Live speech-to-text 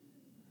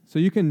So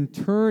you can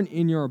turn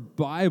in your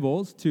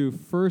Bibles to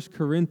 1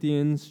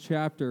 Corinthians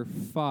chapter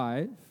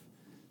 5.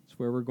 That's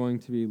where we're going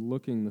to be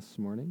looking this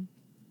morning.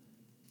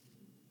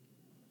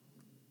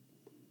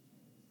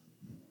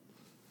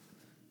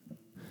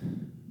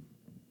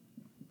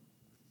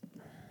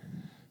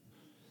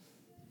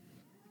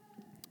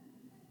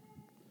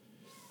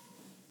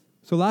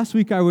 So last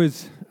week I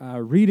was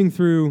reading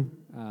through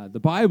the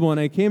Bible, and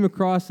I came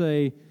across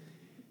a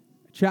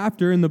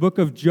chapter in the book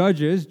of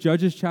Judges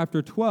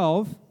chapter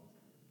 12,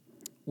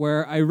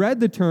 where I read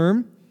the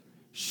term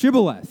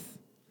shibboleth.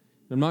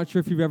 I'm not sure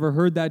if you've ever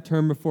heard that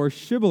term before,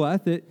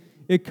 shibboleth.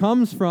 It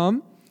comes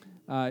from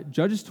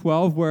Judges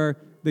 12, where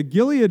the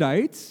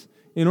Gileadites,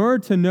 in order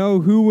to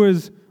know who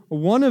was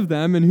one of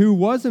them and who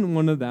wasn't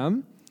one of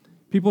them,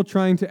 people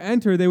trying to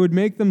enter, they would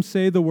make them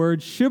say the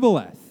word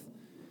shibboleth.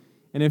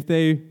 And if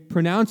they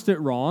pronounced it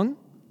wrong,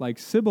 like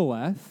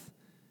Sibboleth,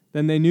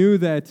 then they knew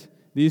that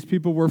these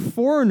people were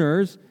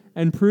foreigners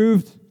and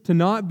proved to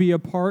not be a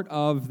part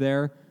of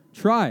their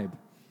tribe.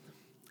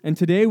 And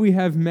today we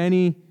have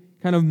many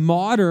kind of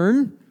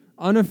modern,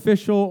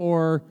 unofficial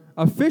or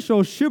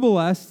official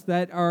shibboleths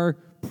that are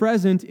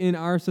present in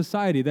our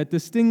society that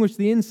distinguish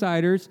the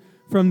insiders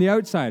from the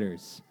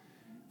outsiders.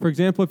 For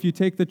example, if you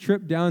take the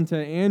trip down to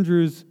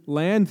Andrews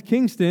Land,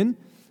 Kingston,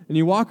 and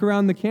you walk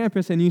around the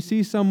campus and you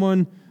see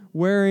someone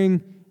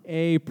wearing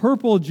a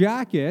purple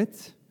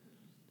jacket,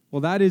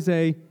 well, that is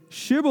a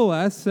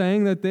shibboleth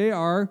saying that they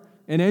are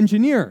an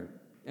engineer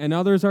and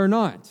others are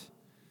not.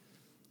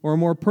 Or a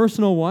more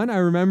personal one, I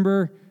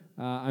remember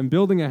I'm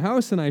building a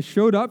house and I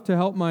showed up to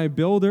help my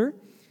builder,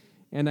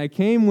 and I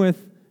came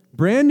with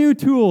brand new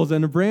tools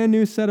and a brand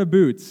new set of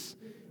boots.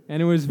 And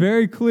it was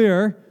very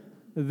clear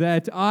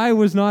that I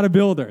was not a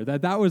builder,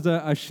 that was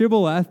a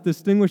shibboleth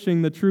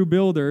distinguishing the true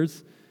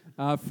builders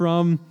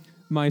from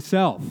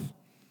myself.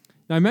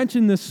 Now, I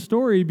mention this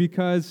story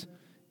because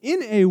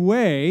in a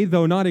way,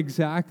 though not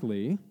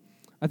exactly,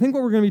 I think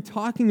what we're going to be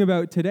talking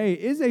about today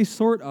is a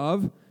sort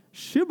of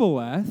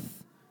shibboleth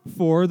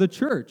for the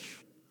church.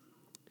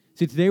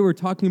 See, today we're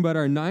talking about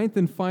our ninth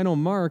and final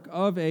mark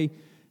of a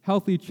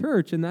healthy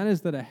church, and that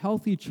is that a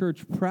healthy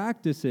church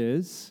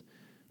practices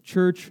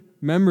church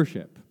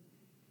membership.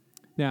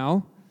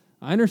 Now,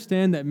 I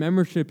understand that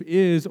membership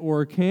is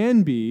or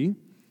can be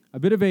a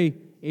bit of a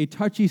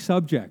touchy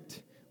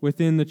subject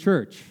within the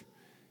church.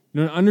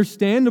 An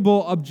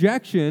understandable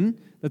objection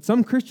that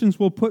some Christians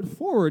will put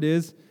forward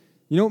is,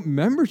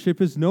 membership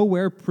is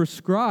nowhere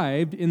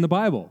prescribed in the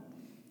Bible.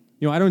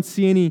 I don't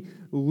see any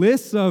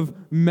lists of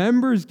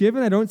members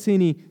given. I don't see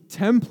any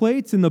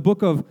templates in the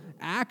book of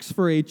Acts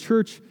for a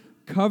church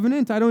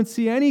covenant. I don't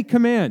see any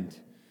command.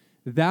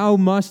 Thou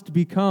must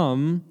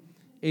become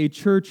a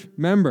church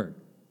member.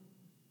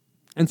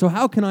 And so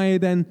how can I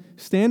then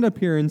stand up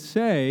here and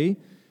say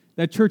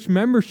that church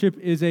membership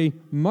is a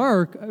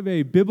mark of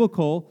a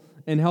biblical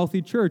and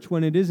healthy church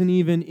when it isn't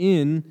even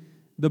in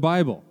the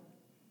Bible?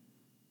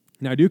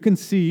 Now, I do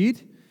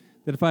concede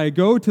that if I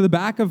go to the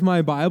back of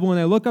my Bible and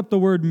I look up the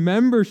word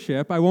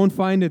membership, I won't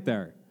find it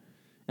there.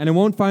 And I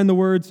won't find the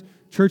words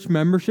church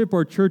membership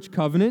or church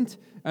covenant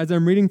as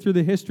I'm reading through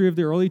the history of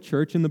the early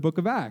church in the book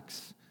of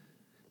Acts.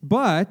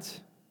 But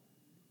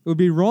it would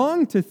be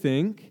wrong to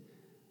think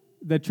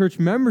that church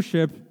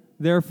membership,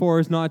 therefore,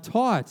 is not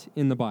taught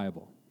in the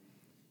Bible.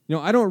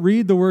 I don't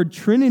read the word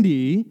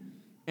Trinity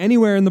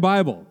anywhere in the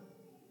Bible.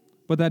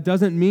 But that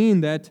doesn't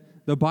mean that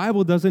the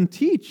Bible doesn't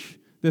teach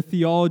the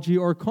theology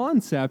or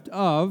concept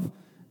of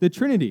the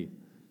Trinity.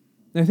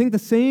 And I think the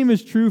same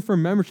is true for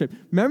membership.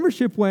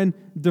 Membership, when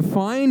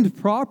defined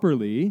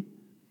properly,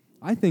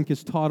 I think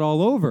is taught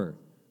all over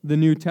the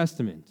New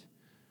Testament.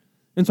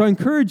 And so I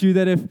encourage you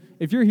that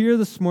if you're here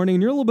this morning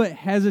and you're a little bit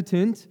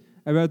hesitant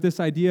about this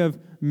idea of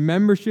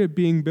membership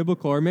being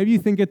biblical, or maybe you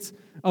think it's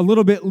a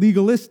little bit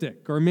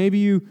legalistic, or maybe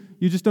you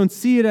just don't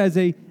see it as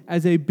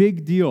a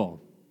big deal,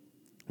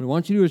 what I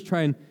want you to do is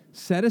try and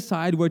set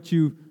aside what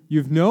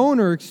you've known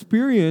or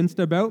experienced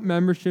about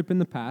membership in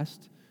the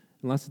past,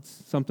 unless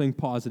it's something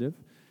positive,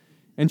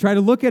 and try to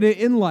look at it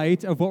in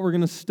light of what we're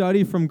going to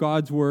study from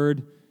God's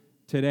Word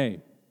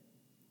today.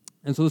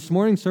 And so this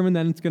morning's sermon,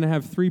 then, it's going to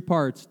have three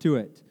parts to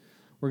it.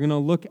 We're going to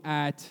look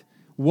at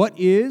what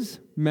is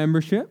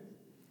membership.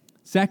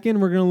 Second,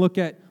 we're going to look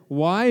at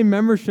why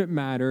membership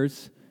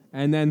matters.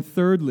 And then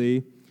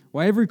thirdly,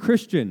 why every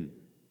Christian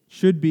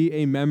should be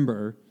a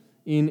member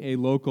in a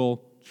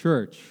local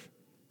church.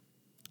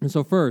 And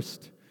so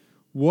first,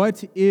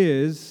 what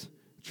is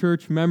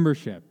church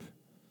membership?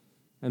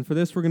 And for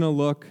this, we're going to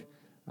look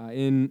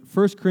in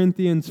 1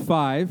 Corinthians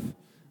 5,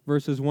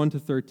 verses 1 to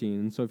 13.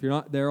 And so if you're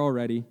not there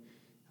already,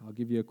 I'll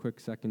give you a quick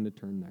second to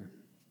turn there.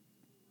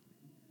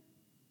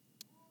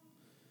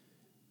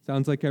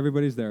 Sounds like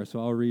everybody's there, so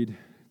I'll read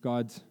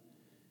God's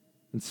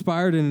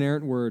inspired and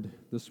inerrant word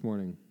this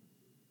morning.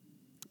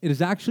 It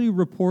is actually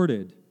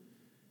reported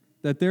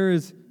that there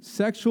is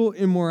sexual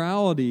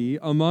immorality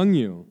among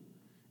you,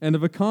 and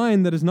of a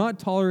kind that is not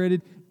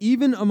tolerated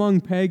even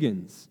among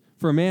pagans,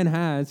 for a man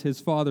has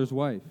his father's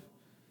wife.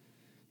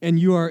 And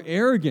you are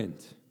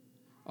arrogant.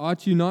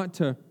 ought you not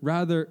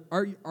rather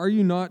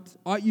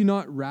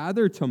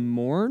to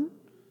mourn?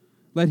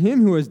 Let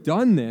him who has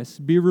done this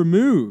be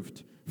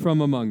removed from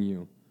among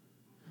you.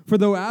 For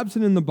though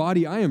absent in the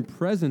body, I am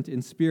present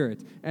in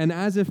spirit, and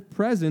as if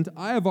present,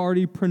 I have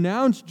already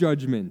pronounced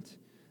judgment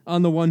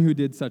on the one who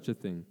did such a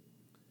thing.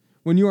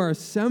 When you are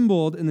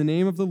assembled in the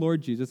name of the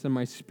Lord Jesus, and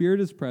my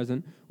spirit is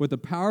present with the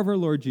power of our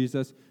Lord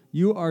Jesus,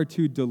 you are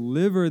to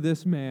deliver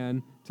this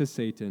man to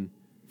Satan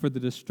for the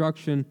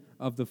destruction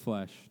of the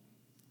flesh,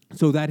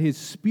 so that his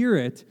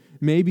spirit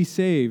may be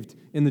saved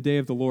in the day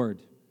of the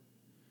Lord.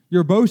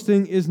 Your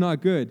boasting is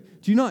not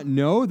good. Do you not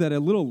know that a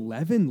little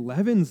leaven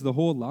leavens the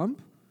whole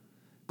lump?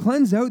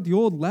 Cleanse out the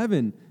old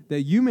leaven,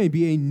 that you may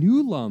be a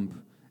new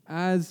lump,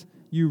 as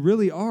you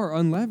really are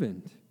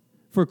unleavened.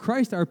 For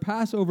Christ, our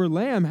Passover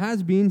lamb,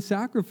 has been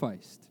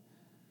sacrificed.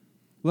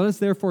 Let us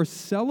therefore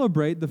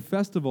celebrate the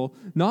festival,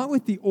 not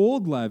with the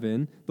old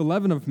leaven, the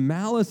leaven of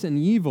malice and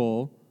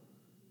evil,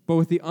 but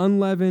with the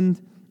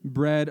unleavened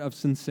bread of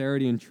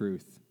sincerity and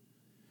truth.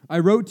 I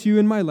wrote to you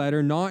in my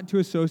letter not to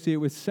associate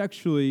with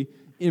sexually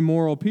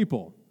immoral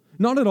people,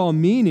 not at all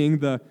meaning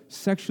the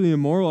sexually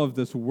immoral of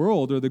this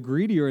world or the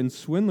greedy or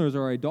swindlers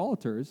or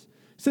idolaters,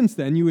 since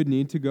then you would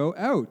need to go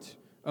out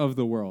of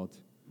the world.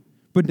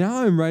 But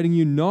now I'm writing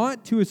you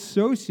not to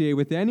associate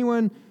with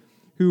anyone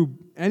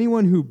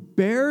who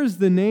bears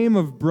the name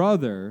of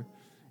brother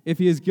if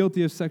he is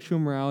guilty of sexual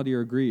immorality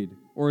or greed,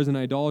 or is an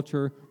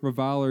idolater,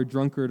 reviler,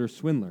 drunkard, or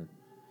swindler.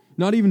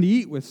 Not even to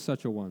eat with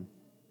such a one.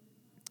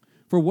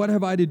 For what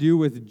have I to do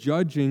with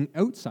judging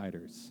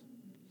outsiders?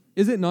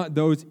 Is it not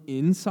those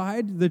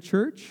inside the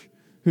church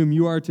whom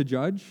you are to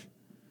judge?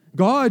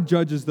 God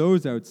judges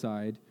those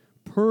outside.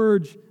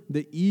 Purge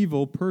the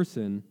evil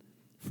person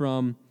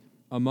from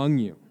among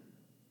you.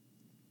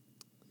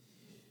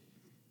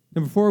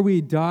 Now, before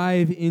we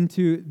dive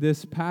into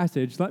this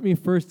passage, let me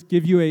first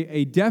give you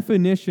a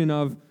definition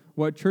of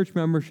what church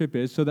membership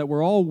is so that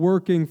we're all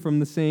working from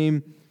the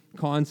same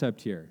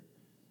concept here.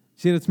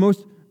 See, at its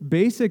most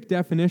basic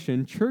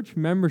definition, church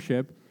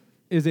membership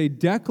is a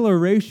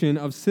declaration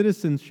of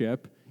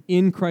citizenship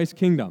in Christ's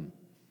kingdom.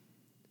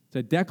 It's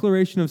a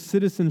declaration of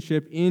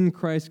citizenship in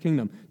Christ's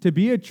kingdom. To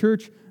be a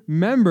church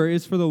member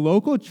is for the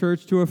local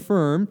church to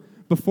affirm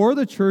before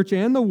the church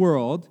and the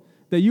world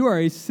that you are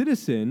a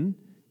citizen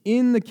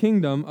in the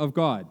kingdom of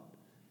God.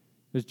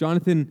 As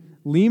Jonathan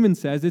Leeman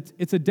says,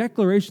 it's a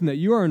declaration that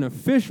you are an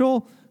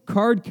official,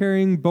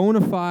 card-carrying, bona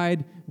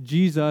fide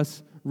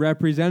Jesus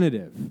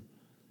representative.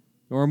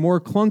 Or a more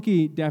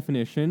clunky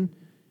definition,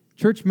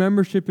 church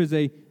membership is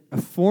a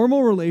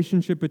formal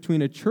relationship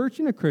between a church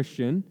and a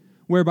Christian,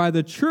 whereby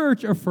the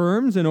church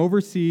affirms and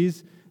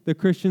oversees the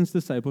Christian's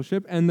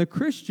discipleship, and the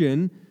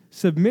Christian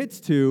submits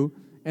to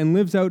and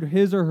lives out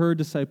his or her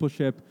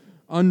discipleship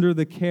under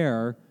the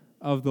care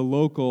of the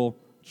local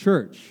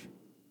church.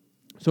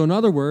 So in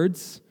other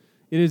words,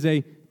 it is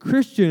a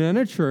Christian and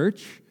a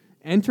church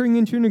entering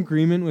into an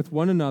agreement with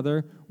one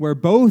another where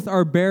both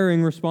are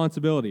bearing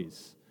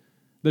responsibilities.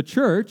 The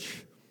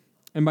church,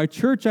 and by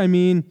church I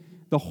mean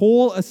the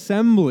whole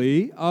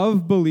assembly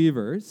of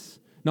believers,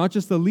 not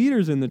just the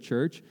leaders in the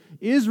church,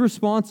 is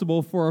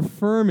responsible for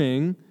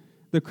affirming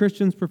the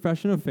Christian's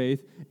profession of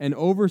faith and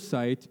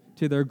oversight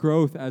to their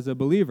growth as a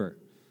believer.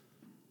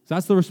 So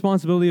that's the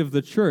responsibility of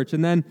the church.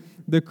 And then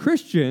the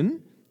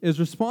Christian is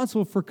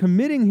responsible for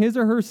committing his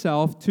or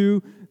herself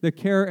to the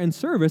care and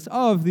service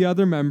of the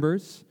other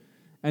members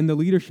and the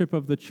leadership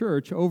of the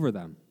church over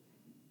them.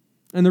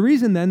 And the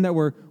reason then that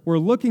we're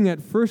looking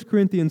at 1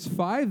 Corinthians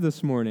 5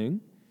 this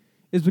morning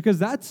is because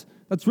that's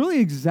really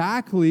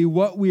exactly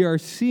what we are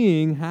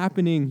seeing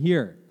happening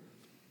here.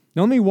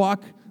 Now let me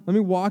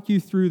walk you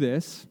through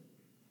this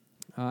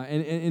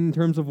in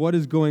terms of what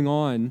is going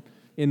on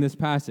in this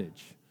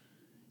passage.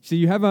 So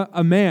you have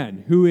a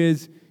man who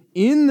is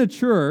in the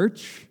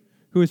church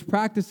who is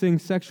practicing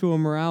sexual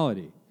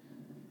immorality.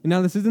 And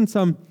now this isn't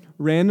some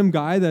random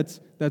guy that's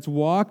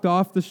walked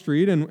off the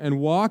street and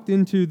walked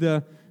into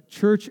the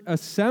church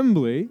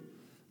assembly.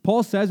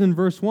 Paul says in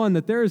verse 1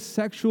 that there is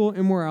sexual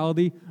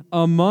immorality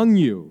among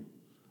you.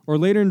 Or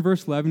later in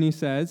verse 11 he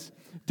says,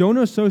 don't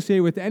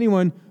associate with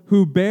anyone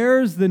who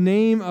bears the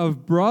name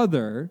of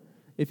brother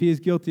if he is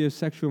guilty of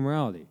sexual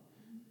immorality.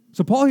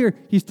 So Paul here,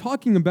 he's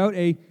talking about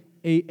a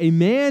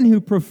man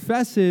who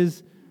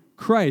professes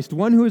Christ,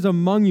 one who is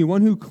among you,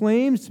 one who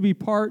claims to be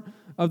part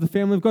of the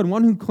family of God,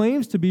 one who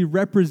claims to be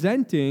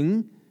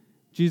representing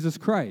Jesus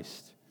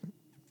Christ.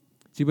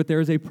 See, but there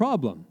is a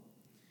problem.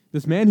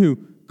 This man who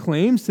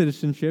claims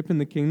citizenship in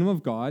the kingdom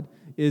of God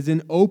is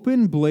in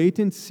open,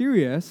 blatant,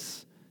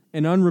 serious,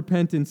 and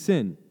unrepentant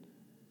sin.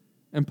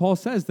 And Paul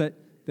says that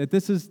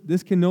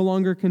this can no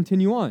longer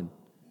continue on.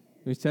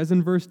 He says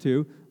in verse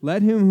 2,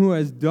 let him who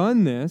has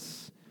done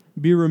this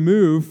be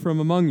removed from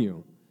among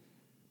you.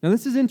 Now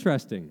this is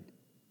interesting,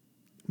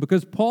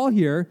 because Paul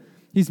here,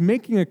 he's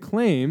making a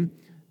claim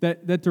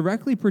that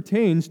directly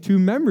pertains to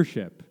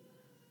membership.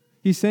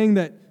 He's saying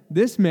that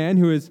this man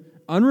who is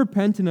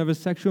unrepentant of his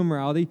sexual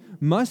immorality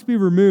must be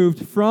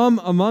removed from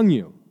among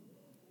you.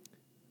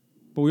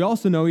 But we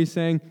also know he's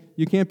saying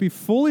You can't be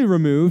fully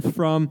removed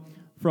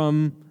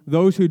from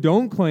those who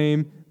don't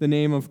claim the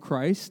name of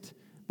Christ,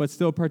 but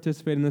still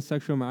participate in the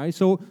sexual immorality.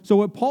 So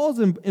what Paul's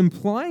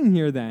implying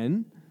here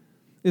then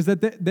is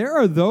that there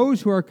are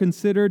those who are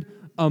considered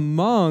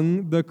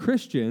among the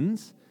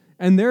Christians,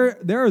 and there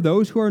are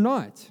those who are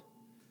not.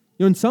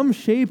 In some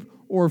shape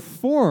or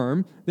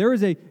form, there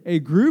is a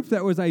group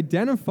that was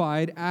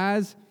identified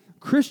as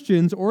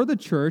Christians or the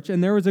church,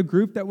 and there was a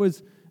group that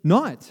was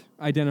not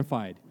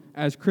identified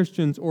as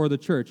Christians or the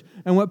church.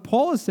 And what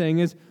Paul is saying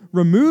is,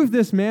 remove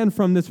this man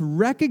from this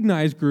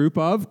recognized group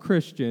of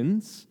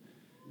Christians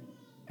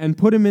and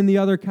put him in the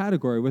other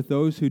category with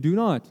those who do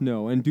not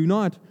know and do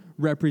not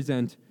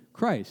represent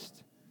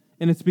Christ.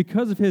 And it's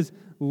because of his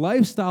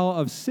lifestyle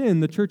of sin,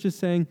 the church is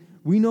saying,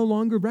 we no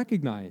longer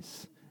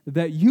recognize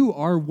that you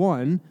are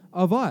one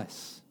of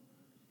us.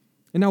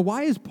 And now,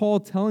 why is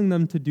Paul telling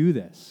them to do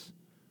this?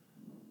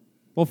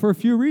 Well, for a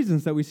few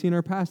reasons that we see in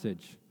our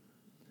passage.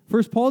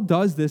 First, Paul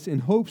does this in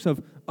hopes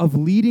of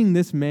leading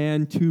this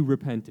man to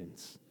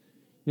repentance.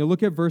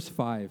 Look at verse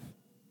 5.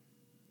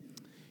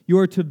 You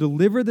are to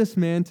deliver this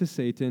man to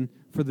Satan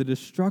for the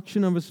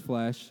destruction of his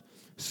flesh,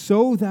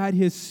 so that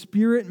his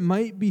spirit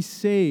might be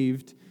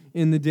saved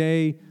in the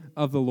day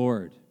of the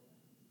Lord.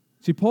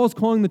 See, Paul's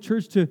calling the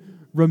church to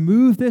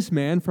remove this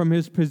man from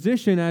his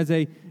position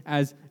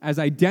as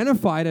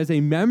identified as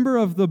a member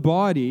of the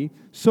body,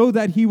 so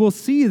that he will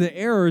see the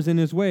errors in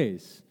his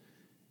ways.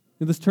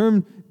 And this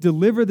term,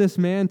 deliver this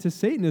man to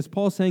Satan, is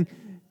Paul saying,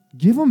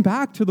 give him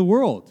back to the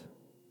world.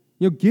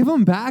 Give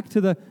him back to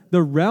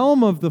the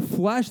realm of the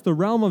flesh, the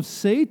realm of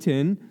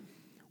Satan,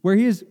 where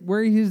he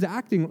is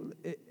acting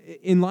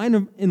in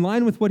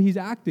line with what he's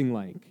acting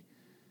like.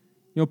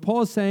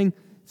 Paul is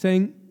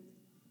saying,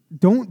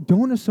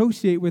 don't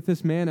associate with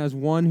this man as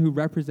one who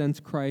represents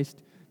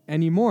Christ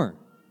anymore.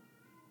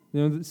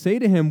 Say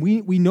to him,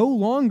 we no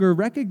longer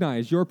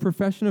recognize your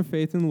profession of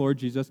faith in the Lord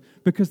Jesus,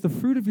 because the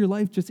fruit of your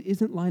life just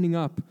isn't lining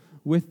up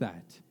with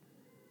that.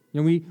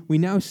 We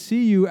now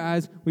see you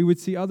as we would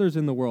see others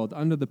in the world,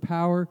 under the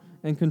power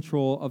and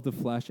control of the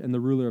flesh and the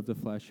ruler of the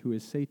flesh, who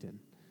is Satan.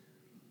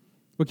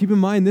 But keep in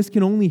mind, this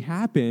can only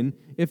happen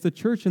if the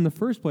church in the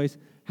first place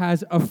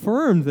has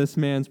affirmed this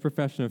man's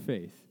profession of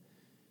faith.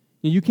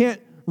 You can't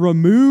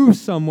remove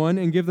someone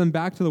and give them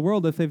back to the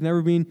world if they've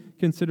never been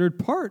considered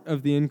part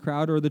of the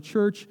in-crowd or the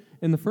church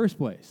in the first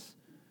place.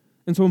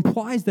 And so it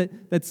implies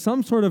that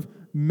some sort of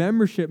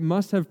membership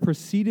must have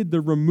preceded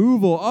the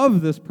removal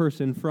of this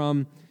person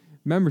from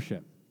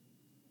membership.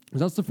 So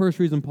that's the first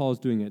reason Paul is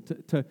doing it.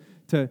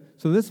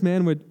 So this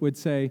man would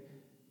say,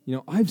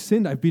 I've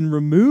sinned, I've been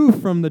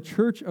removed from the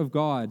church of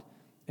God,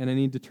 and I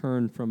need to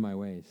turn from my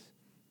ways.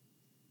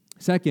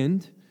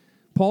 Second,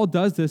 Paul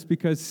does this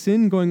because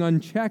sin going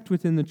unchecked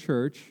within the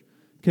church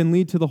can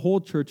lead to the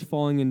whole church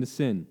falling into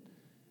sin.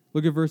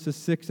 Look at verses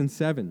 6 and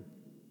 7.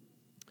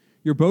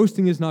 Your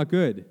boasting is not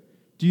good.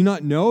 Do you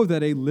not know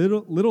that a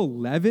little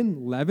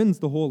leaven leavens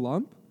the whole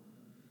lump?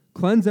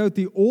 Cleanse out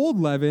the old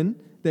leaven,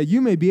 that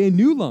you may be a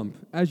new lump,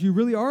 as you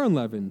really are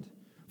unleavened.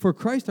 For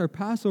Christ, our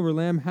Passover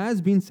lamb,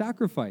 has been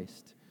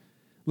sacrificed.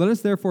 Let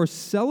us therefore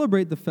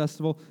celebrate the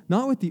festival,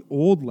 not with the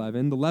old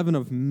leaven, the leaven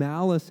of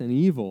malice and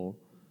evil,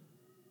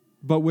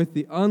 but with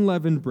the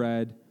unleavened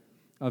bread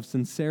of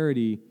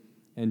sincerity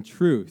and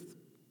truth.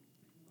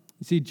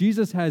 You see,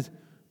 Jesus has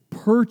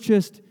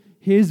purchased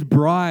his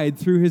bride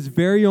through his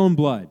very own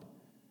blood.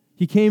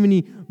 He came and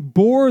he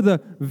bore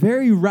the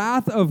very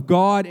wrath of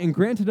God and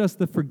granted us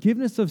the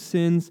forgiveness of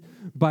sins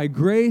by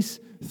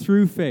grace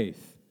through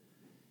faith.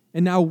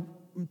 And now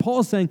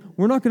Paul's saying,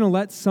 we're not going to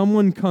let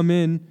someone come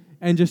in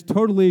and just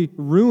totally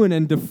ruin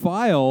and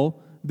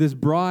defile this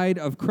bride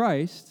of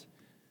Christ.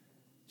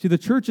 See, the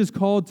church is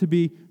called to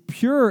be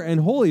pure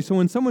and holy. So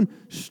when someone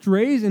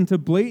strays into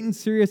blatant,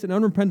 serious, and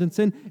unrepentant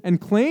sin and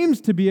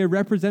claims to be a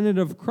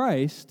representative of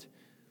Christ,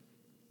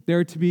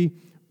 they're to be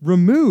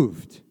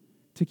removed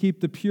to keep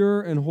the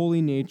pure and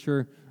holy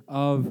nature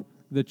of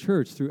the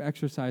church through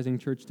exercising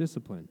church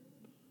discipline.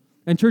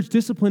 And church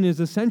discipline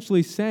is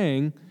essentially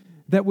saying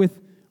that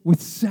with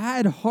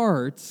sad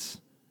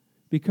hearts,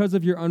 because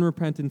of your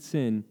unrepentant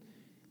sin,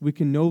 we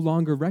can no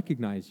longer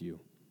recognize you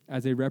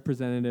as a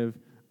representative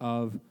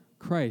of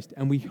Christ.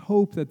 And we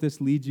hope that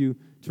this leads you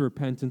to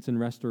repentance and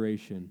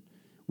restoration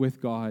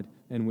with God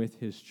and with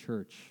his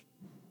church.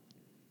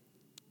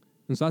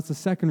 And so that's the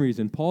second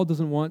reason. Paul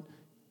doesn't want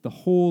the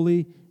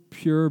holy,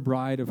 pure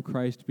bride of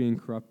Christ being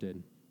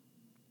corrupted.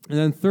 And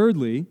then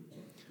thirdly,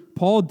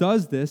 Paul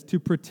does this to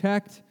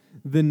protect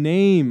the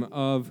name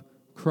of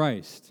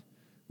Christ.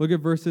 Look at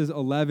verses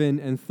 11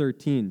 and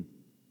 13.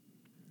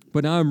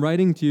 But now I'm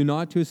writing to you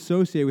not to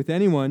associate with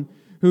anyone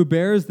who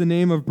bears the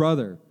name of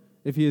brother,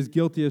 if he is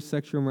guilty of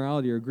sexual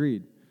immorality or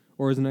greed,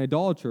 or is an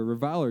idolater,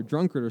 reviler,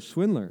 drunkard, or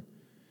swindler,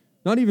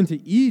 not even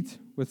to eat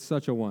with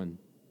such a one.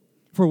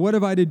 For what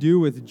have I to do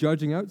with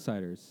judging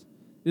outsiders?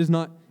 Is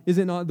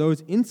it not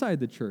those inside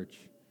the church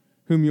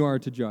whom you are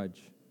to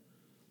judge?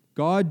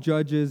 God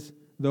judges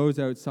those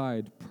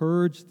outside.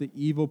 Purge the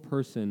evil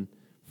person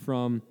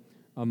from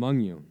among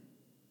you.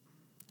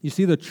 You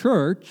see, the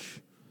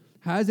church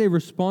has a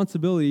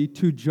responsibility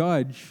to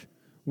judge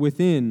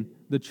within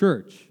the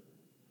church.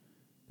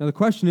 Now the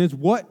question is,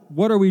 what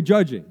are we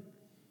judging?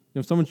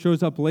 If someone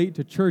shows up late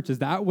to church, is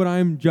that what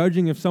I'm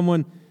judging? If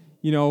someone,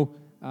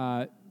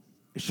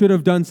 should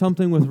have done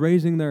something with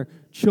raising their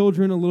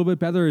children a little bit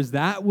better, is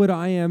that what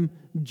I am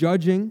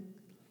judging?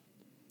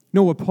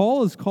 No, what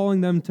Paul is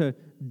calling them to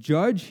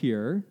judge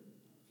here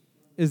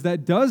is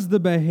that does the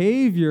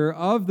behavior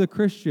of the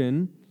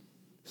Christian,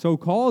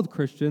 so-called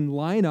Christian,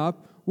 line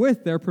up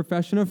with their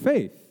profession of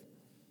faith?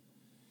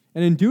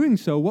 And in doing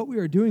so, what we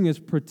are doing is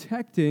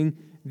protecting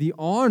the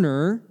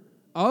honor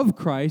of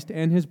Christ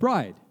and his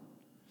bride.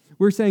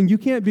 We're saying you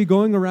can't be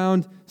going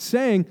around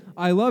saying,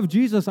 I love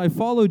Jesus, I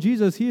follow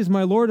Jesus, he is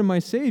my Lord and my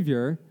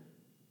Savior,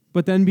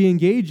 but then be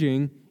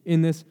engaging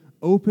in this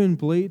open,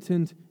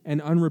 blatant,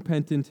 and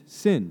unrepentant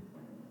sin.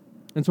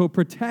 And so it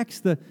protects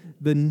the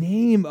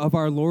name of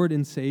our Lord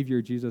and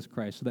Savior, Jesus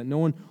Christ, so that no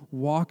one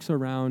walks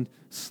around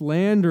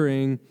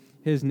slandering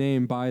his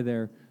name by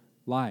their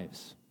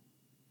lives.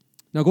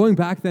 Now, going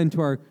back then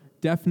to our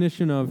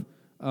definition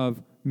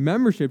of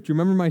membership, do you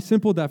remember my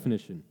simple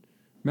definition?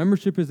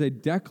 Membership is a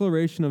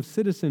declaration of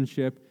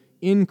citizenship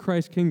in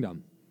Christ's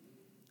kingdom.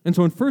 And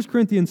so in 1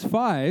 Corinthians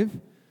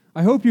 5,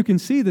 I hope you can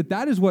see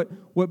that is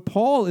what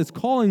Paul is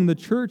calling the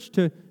church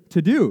to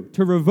do,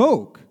 to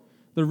revoke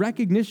the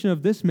recognition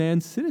of this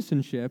man's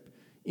citizenship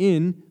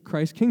in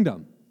Christ's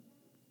kingdom.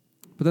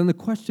 But then the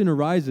question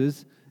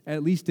arises,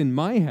 at least in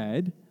my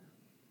head,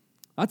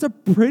 that's a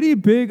pretty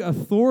big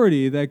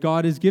authority that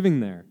God is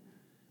giving there.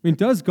 I mean,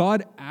 does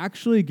God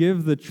actually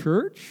give the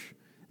church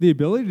the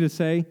ability to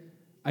say,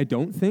 I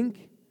don't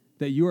think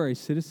that you are a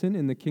citizen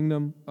in the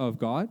kingdom of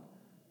God?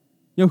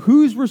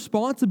 Whose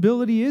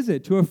responsibility is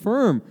it to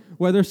affirm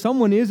whether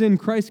someone is in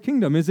Christ's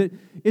kingdom? Is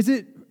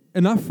it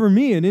enough for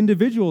me, an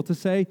individual, to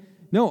say,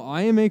 no,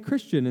 I am a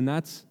Christian, and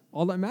that's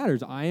all that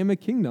matters. I am a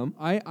kingdom.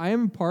 I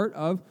am part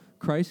of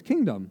Christ's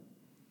kingdom.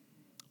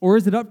 Or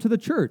is it up to the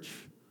church?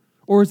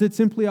 Or is it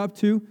simply up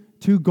to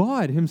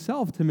God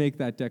himself to make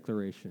that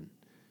declaration?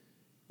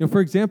 For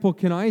example,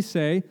 can I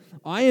say,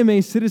 I am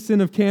a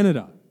citizen of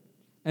Canada,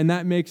 and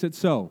that makes it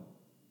so?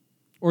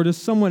 Or does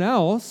someone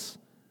else,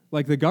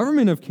 like the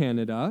government of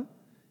Canada,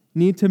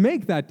 need to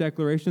make that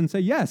declaration and say,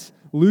 yes,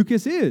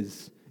 Lucas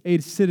is a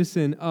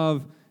citizen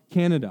of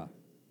Canada?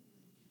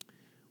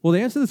 Well,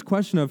 to answer this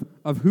question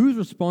of whose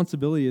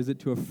responsibility is it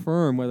to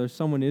affirm whether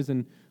someone is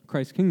in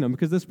Christ's kingdom,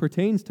 because this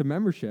pertains to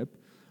membership,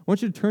 I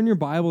want you to turn your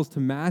Bibles to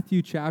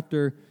Matthew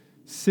chapter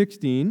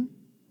 16,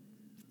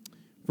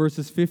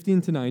 verses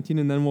 15 to 19,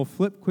 and then we'll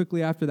flip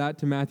quickly after that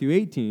to Matthew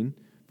 18,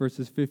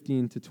 verses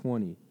 15 to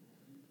 20.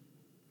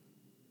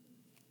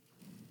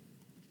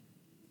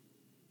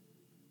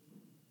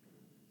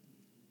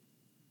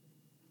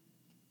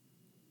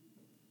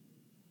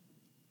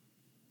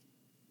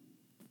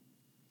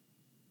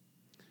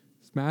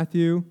 It's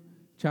Matthew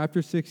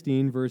chapter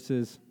 16,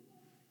 verses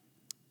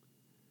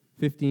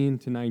 15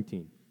 to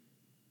 19.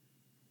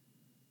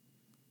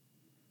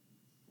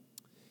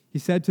 He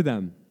said to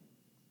them,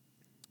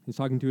 he's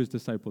talking to his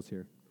disciples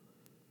here,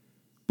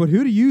 but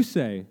who do you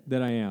say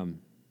that I am?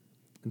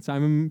 And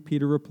Simon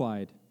Peter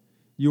replied,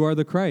 you are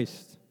the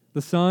Christ,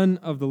 the Son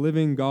of the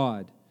living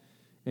God.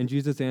 And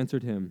Jesus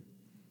answered him,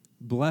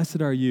 blessed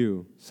are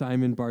you,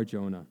 Simon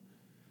Bar-Jonah,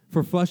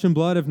 for flesh and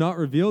blood have not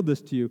revealed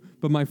this to you,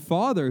 but my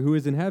Father who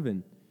is in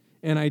heaven.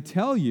 And I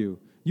tell you,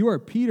 you are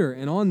Peter,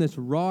 and on this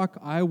rock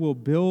I will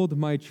build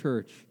my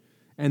church,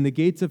 and the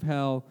gates of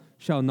hell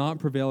shall not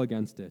prevail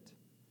against it.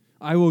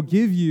 I will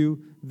give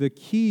you the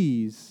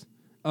keys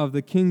of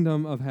the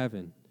kingdom of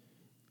heaven.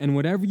 And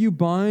whatever you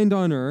bind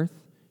on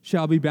earth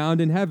shall be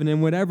bound in heaven,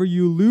 and whatever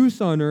you loose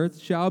on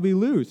earth shall be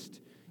loosed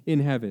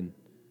in heaven.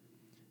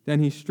 Then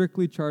he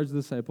strictly charged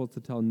the disciples to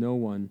tell no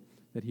one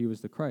that he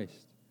was the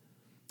Christ.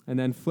 And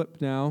then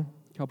flip now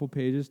a couple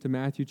pages to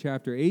Matthew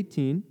chapter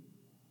 18,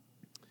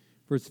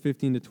 verse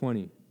 15 to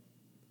 20.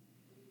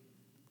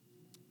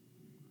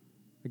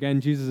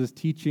 Again, Jesus is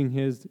teaching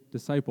his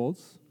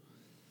disciples.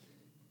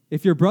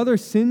 If your brother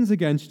sins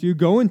against you,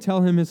 go and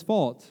tell him his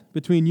fault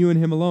between you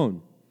and him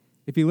alone.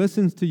 If he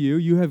listens to you,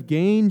 you have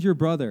gained your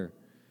brother.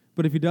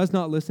 But if he does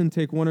not listen,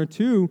 take one or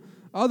two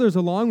others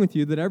along with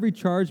you, that every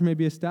charge may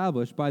be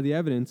established by the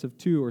evidence of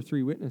 2 or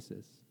 3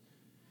 witnesses.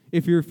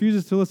 If he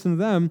refuses to listen to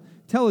them,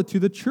 tell it to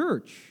the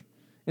church.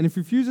 And if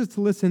he refuses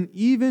to listen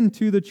even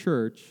to the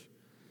church,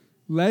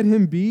 let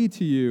him be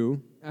to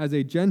you as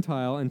a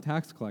Gentile and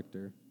tax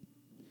collector.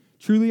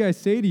 Truly I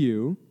say to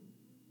you,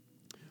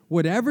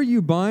 whatever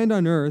you bind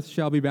on earth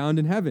shall be bound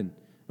in heaven,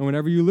 and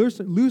whatever you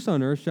loose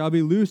on earth shall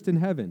be loosed in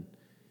heaven.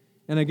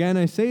 And again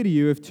I say to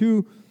you, if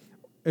two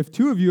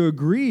of you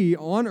agree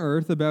on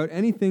earth about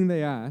anything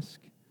they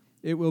ask,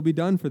 it will be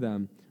done for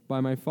them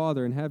by my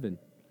Father in heaven.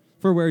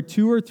 For where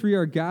 2 or 3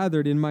 are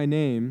gathered in my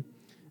name,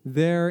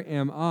 there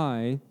am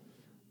I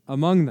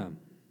among them.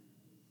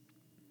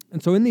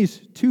 And so in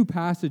these 2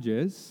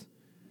 passages,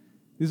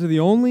 these are the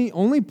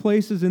only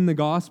places in the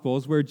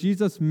Gospels where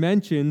Jesus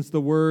mentions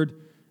the word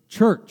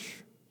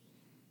church.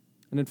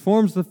 And it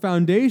forms the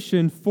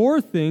foundation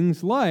for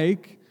things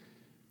like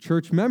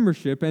church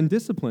membership and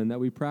discipline that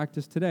we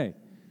practice today.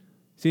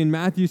 See, in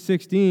Matthew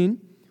 16,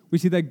 we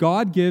see that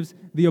God gives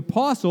the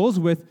apostles,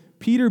 with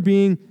Peter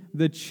being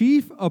the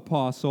chief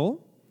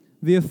apostle,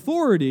 the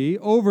authority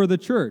over the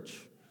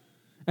church.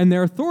 And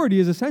their authority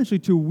is essentially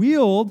to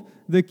wield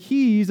the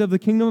keys of the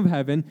kingdom of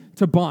heaven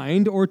to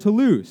bind or to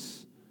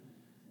loose.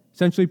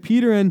 Essentially,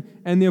 Peter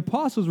and the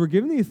apostles were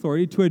given the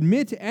authority to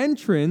admit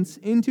entrance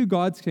into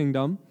God's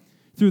kingdom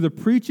through the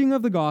preaching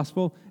of the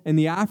gospel and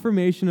the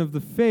affirmation of the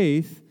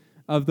faith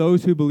of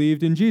those who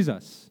believed in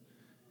Jesus.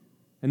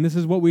 And this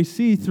is what we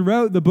see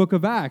throughout the book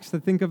of Acts.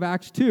 Think of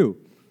Acts 2.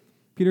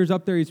 Peter's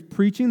up there, he's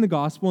preaching the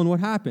gospel, and what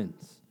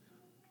happens?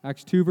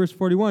 Acts 2, verse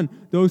 41.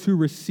 Those who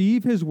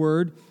receive his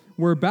word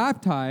were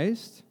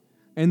baptized,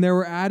 and there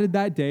were added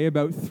that day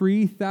about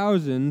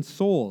 3,000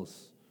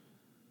 souls.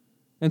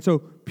 And so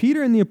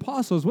Peter and the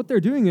apostles, what they're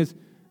doing is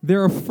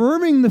they're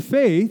affirming the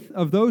faith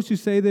of those who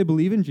say they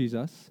believe in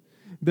Jesus.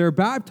 They're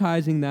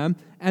baptizing them,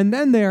 and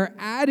then they're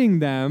adding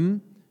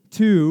them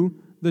to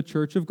the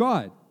church of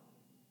God.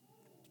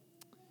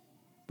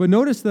 But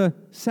notice the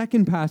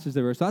second passage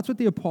there. So that's what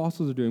the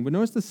apostles are doing. But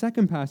notice the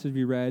second passage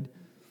we read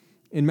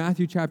in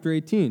Matthew chapter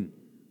 18.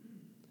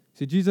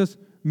 See, Jesus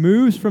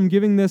moves from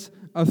giving this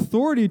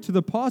authority to the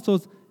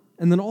apostles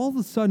and then all of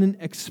a sudden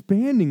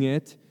expanding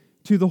it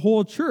to the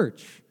whole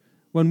church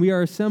when we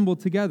are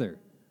assembled together.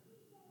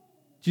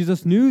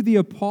 Jesus knew the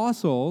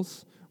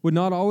apostles would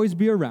not always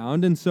be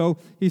around, and so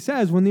he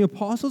says, when the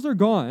apostles are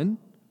gone,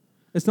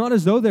 it's not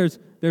as though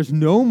there's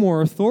no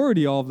more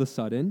authority all of a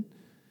sudden.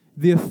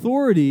 The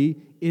authority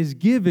is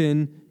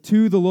given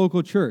to the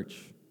local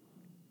church.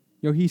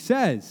 He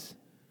says,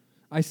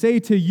 I say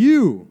to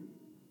you,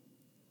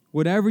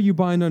 whatever you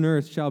bind on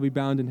earth shall be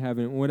bound in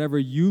heaven, and whatever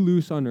you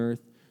loose on earth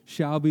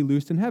shall be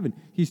loosed in heaven.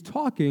 He's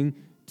talking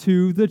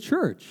to the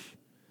church,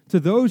 to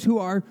those who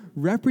are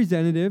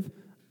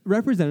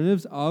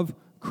representatives of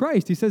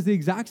Christ. He says the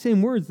exact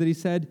same words that he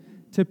said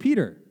to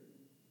Peter.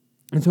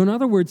 And so in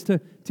other words,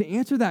 to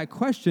answer that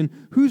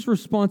question, whose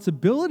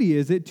responsibility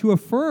is it to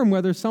affirm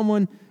whether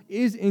someone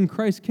is in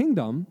Christ's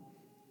kingdom?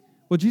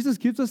 Well, Jesus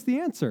gives us the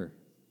answer.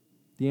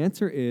 The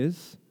answer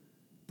is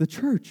the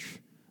church,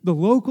 the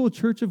local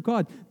church of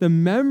God. The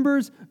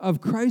members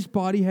of Christ's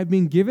body have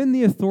been given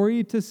the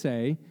authority to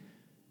say,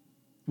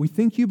 we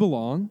think you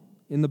belong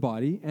in the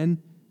body,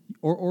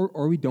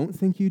 or we don't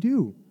think you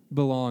do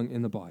belong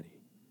in the body.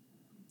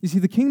 You see,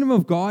 the kingdom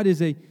of God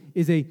is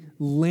a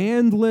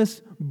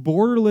landless,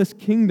 borderless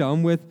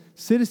kingdom with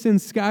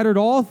citizens scattered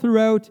all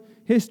throughout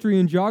history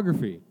and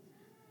geography.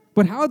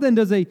 But how then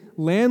does a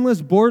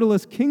landless,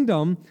 borderless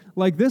kingdom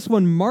like this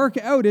one mark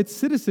out its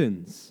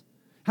citizens?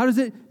 How does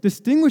it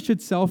distinguish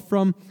itself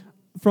from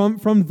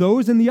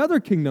those in the other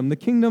kingdom, the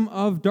kingdom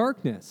of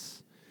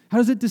darkness? How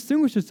does it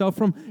distinguish itself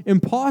from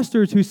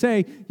imposters who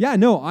say, yeah,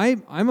 no,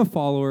 I'm a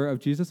follower of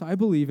Jesus, I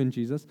believe in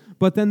Jesus,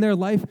 but then their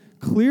life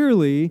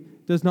clearly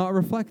does not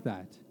reflect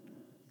that?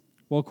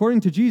 Well,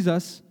 according to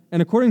Jesus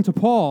and according to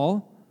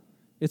Paul,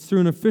 it's through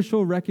an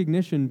official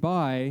recognition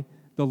by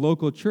the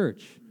local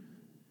church.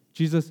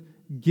 Jesus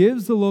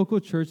gives the local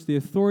church the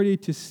authority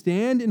to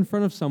stand in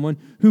front of someone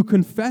who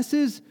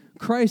confesses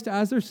Christ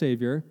as their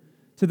Savior,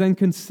 to then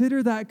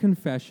consider that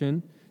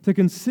confession, to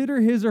consider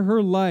his or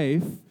her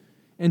life,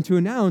 and to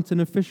announce an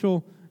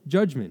official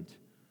judgment.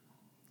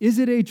 Is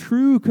it a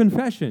true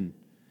confession?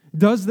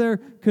 Does their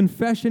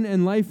confession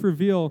and life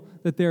reveal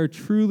that they are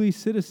truly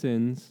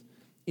citizens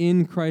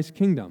in Christ's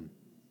kingdom?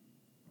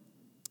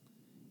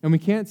 And we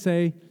can't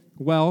say,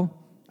 well,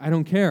 I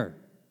don't care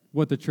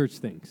what the church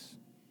thinks.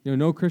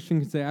 No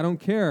Christian can say, I don't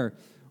care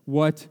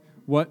what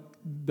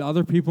the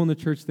other people in the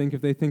church think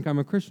if they think I'm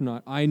a Christian or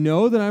not. I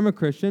know that I'm a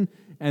Christian,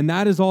 and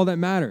that is all that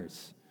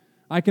matters.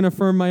 I can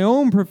affirm my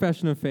own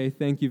profession of faith,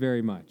 thank you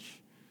very much.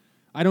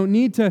 I don't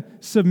need to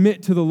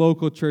submit to the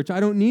local church. I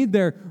don't need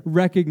their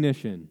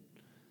recognition.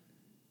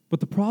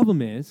 But the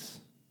problem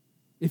is,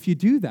 if you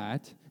do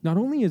that, not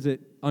only is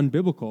it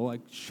unbiblical,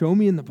 like show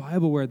me in the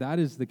Bible where that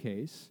is the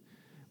case,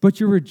 but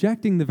you're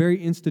rejecting the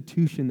very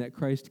institution that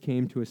Christ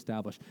came to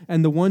establish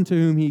and the one to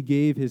whom he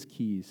gave his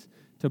keys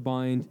to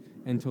bind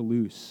and to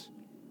loose.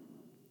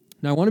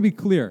 Now, I want to be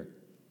clear.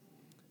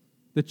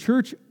 The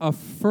church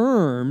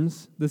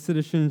affirms the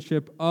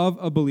citizenship of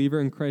a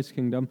believer in Christ's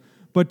kingdom,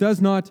 but does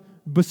not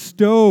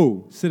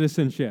bestow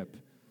citizenship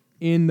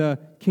in the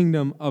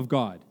kingdom of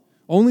God.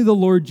 Only the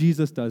Lord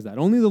Jesus does that.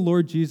 Only the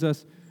Lord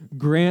Jesus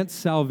grants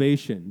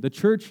salvation. The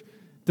church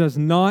does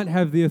not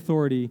have the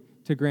authority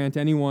to grant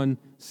anyone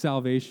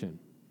salvation.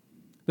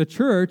 The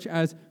church,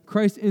 as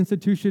Christ's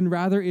institution,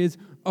 rather is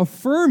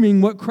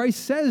affirming what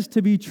Christ says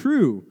to be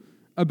true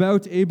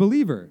about a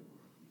believer.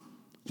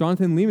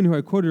 Jonathan Leeman, who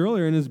I quoted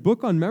earlier, in his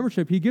book on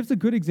membership, he gives a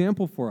good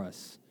example for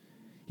us.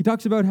 He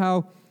talks about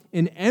how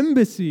an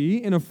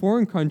embassy in a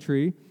foreign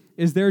country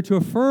is there to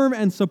affirm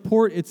and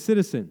support its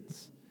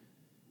citizens.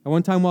 At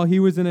one time, while he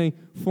was in a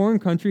foreign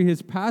country,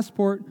 his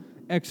passport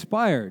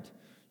expired,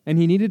 and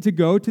he needed to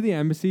go to the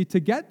embassy to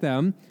get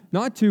them,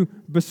 not to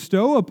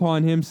bestow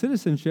upon him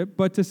citizenship,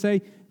 but to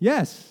say,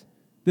 yes,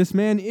 This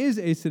man is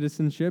a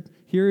citizenship.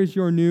 He is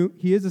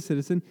a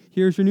citizen.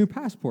 Here's your new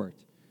passport.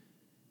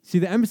 See,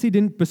 the embassy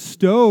didn't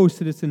bestow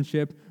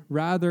citizenship.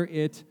 Rather,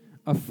 it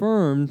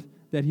affirmed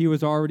that he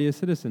was already a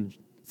citizen.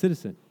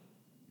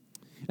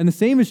 And the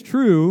same is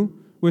true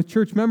with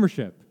church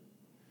membership.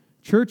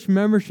 Church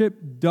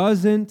membership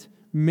doesn't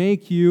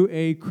make you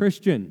a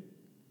Christian.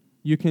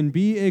 You can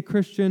be a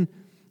Christian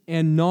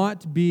and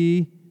not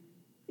be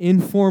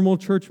informal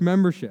church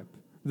membership.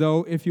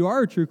 Though, if you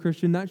are a true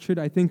Christian, that should,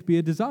 I think, be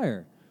a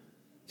desire.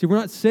 See, we're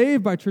not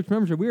saved by church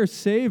membership. We are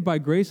saved by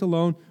grace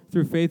alone,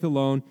 through faith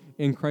alone,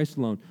 in Christ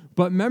alone.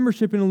 But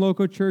membership in a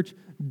local church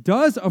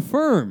does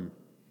affirm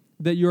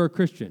that you're a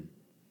Christian.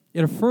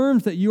 It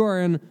affirms that you are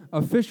an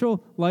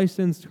official,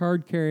 licensed,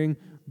 card-carrying,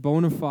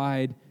 bona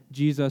fide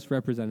Jesus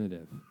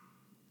representative.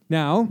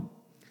 Now,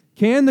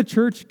 can the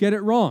church get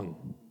it wrong?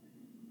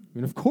 I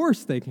mean, of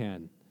course they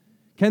can.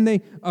 Can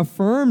they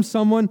affirm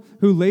someone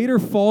who later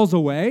falls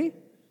away?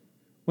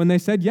 When they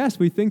said, yes,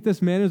 we think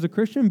this man is a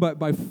Christian, but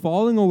by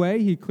falling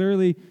away, he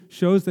clearly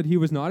shows that he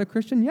was not a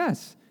Christian?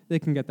 Yes, they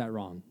can get that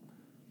wrong.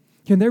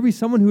 Can there be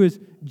someone who is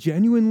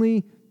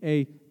genuinely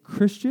a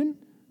Christian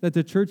that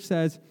the church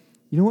says,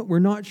 you know what, we're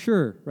not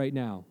sure right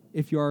now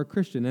if you are a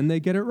Christian, and they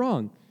get it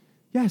wrong?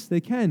 Yes,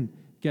 they can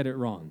get it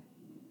wrong.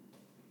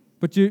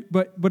 But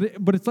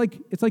it's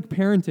like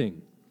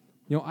parenting.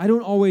 You know, I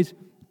don't always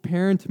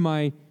parent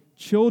my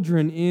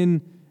children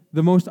in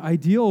the most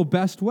ideal,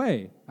 best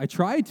way. I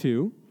try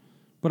to,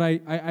 but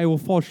I will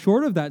fall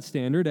short of that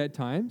standard at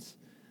times.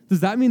 Does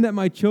that mean that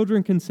my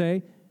children can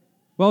say,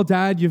 well,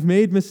 Dad, you've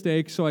made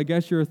mistakes, so I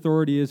guess your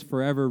authority is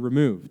forever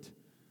removed?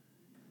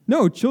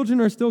 No,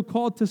 children are still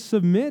called to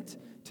submit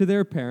to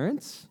their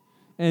parents,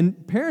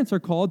 and parents are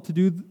called to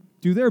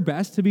do their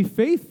best to be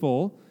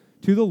faithful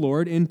to the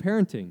Lord in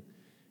parenting.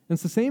 And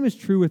it's the same is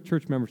true with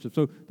church membership.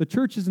 So the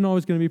church isn't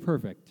always going to be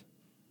perfect,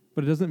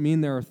 but it doesn't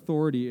mean their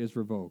authority is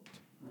revoked.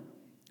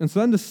 And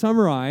so then to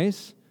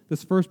summarize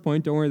this first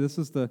point, don't worry, this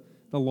is the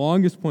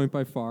longest point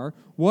by far.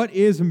 What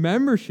is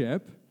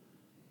membership?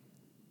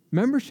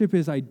 Membership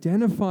is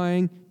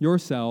identifying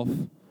yourself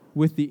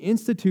with the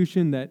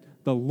institution that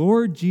the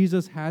Lord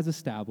Jesus has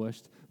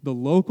established, the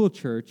local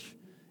church,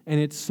 and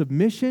its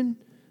submission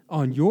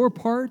on your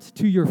part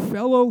to your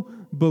fellow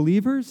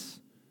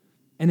believers,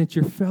 and it's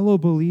your fellow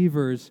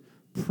believers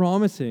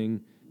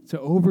promising to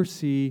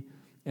oversee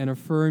and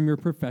affirm your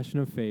profession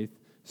of faith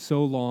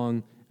so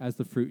long as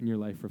the fruit in your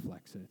life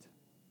reflects it.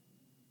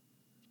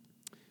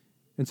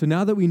 And so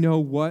now that we know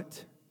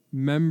what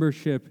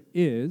membership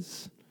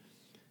is,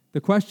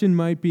 the question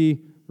might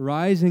be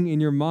rising in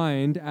your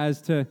mind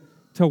as to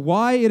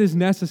why it is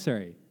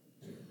necessary.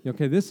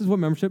 Okay, this is what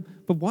membership,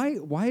 but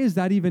why is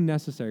that even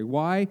necessary?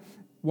 Why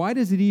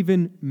does it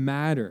even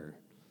matter?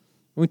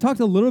 And we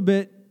talked a little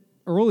bit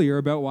earlier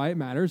about why it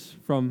matters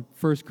from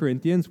 1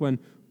 Corinthians when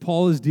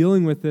Paul is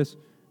dealing with this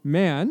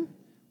man.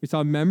 We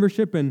saw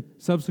membership and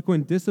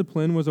subsequent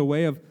discipline was a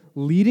way of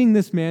leading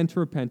this man to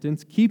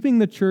repentance, keeping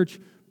the church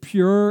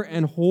pure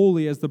and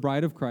holy as the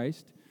bride of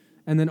Christ,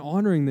 and then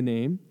honoring the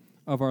name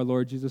of our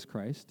Lord Jesus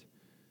Christ.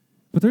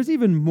 But there's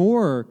even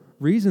more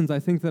reasons, I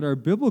think, that are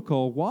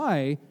biblical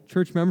why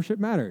church membership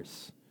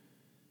matters.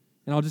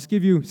 And I'll just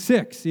give you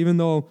 6, even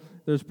though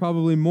there's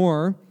probably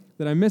more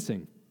that I'm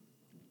missing.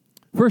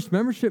 First,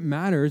 membership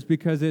matters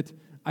because it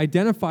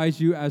identifies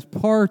you as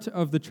part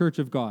of the church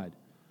of God.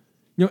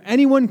 You know,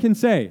 anyone can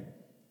say,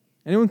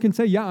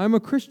 yeah, I'm a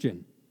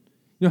Christian.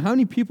 You know, how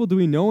many people do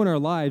we know in our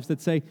lives that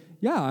say,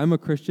 yeah, I'm a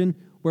Christian,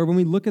 where when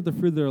we look at the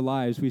fruit of their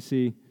lives, we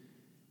see,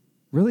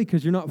 really,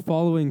 because you're not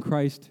following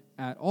Christ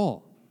at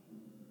all.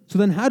 So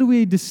then how do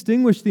we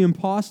distinguish the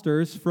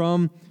imposters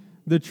from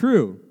the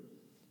true?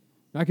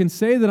 I can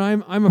say that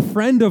I'm a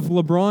friend of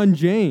LeBron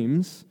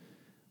James,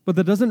 but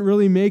that doesn't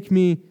really make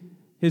me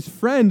his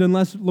friend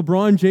unless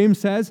LeBron James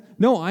says,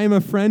 no, I am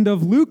a friend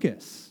of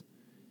Lucas.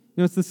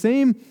 You know, it's the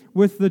same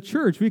with the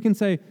church. We can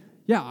say,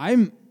 yeah,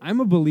 I'm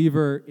a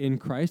believer in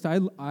Christ.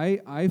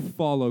 I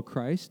follow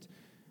Christ,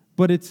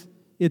 but it's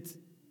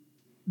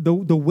the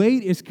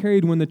weight is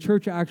carried when the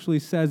church actually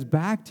says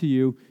back to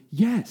you,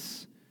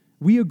 yes,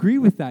 we agree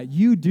with that.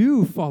 You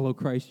do follow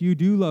Christ. You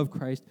do love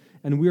Christ,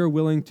 and we are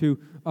willing to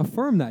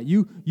affirm that.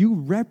 You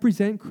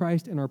represent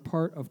Christ and are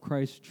part of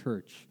Christ's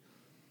church.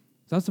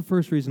 So that's the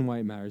first reason why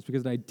it matters,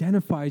 because it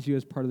identifies you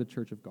as part of the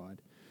church of God.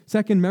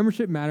 Second,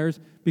 membership matters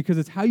because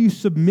it's how you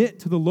submit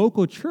to the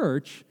local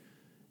church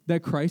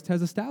that Christ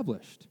has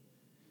established.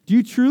 Do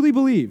you truly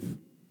believe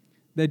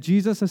that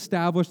Jesus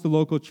established the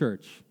local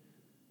church?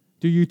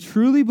 Do you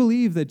truly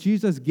believe that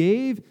Jesus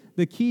gave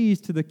the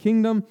keys to the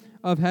kingdom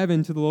of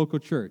heaven to the local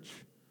church?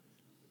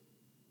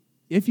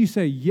 If you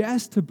say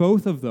yes to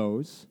both of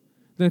those,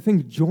 then I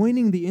think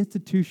joining the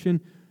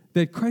institution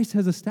that Christ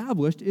has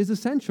established is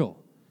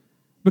essential.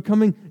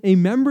 Becoming a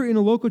member in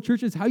a local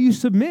church is how you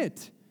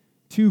submit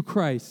to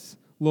Christ's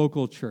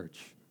local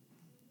church.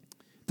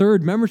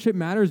 Third, membership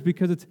matters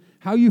because it's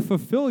how you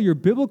fulfill your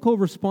biblical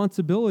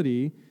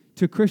responsibility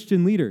to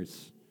Christian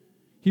leaders.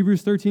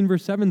 Hebrews 13,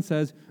 verse 7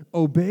 says,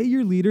 obey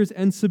your leaders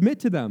and submit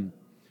to them,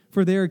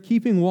 for they are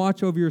keeping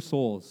watch over your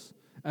souls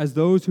as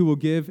those who will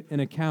give an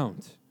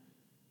account.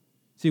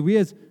 See, we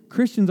as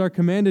Christians are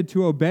commanded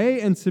to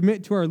obey and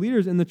submit to our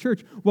leaders in the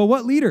church. Well,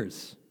 what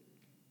leaders?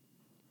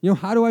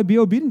 How do I be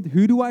obedient?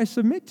 Who do I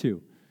submit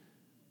to?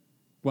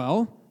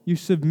 Well, you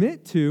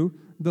submit to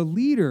the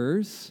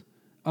leaders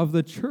of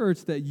the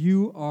church that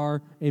you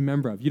are a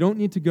member of. You don't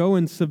need to go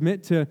and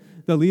submit to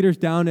the leaders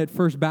down at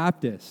First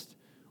Baptist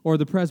or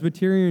the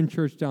Presbyterian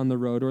church down the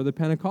road or the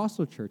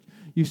Pentecostal church.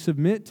 You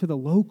submit to the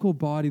local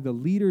body, the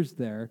leaders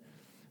there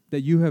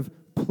that you have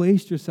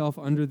placed yourself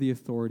under the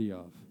authority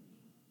of.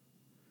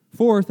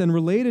 Fourth, and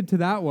related to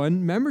that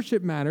one,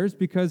 membership matters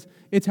because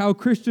it's how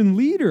Christian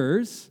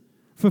leaders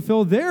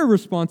fulfill their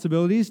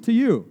responsibilities to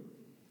you.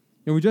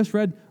 And we just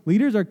read,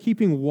 leaders are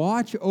keeping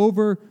watch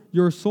over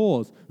your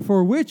souls,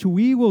 for which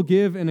we will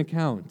give an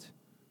account.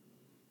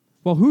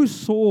 Well, whose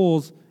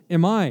souls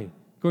am I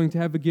going to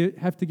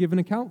have to give an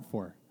account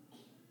for?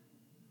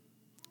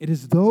 It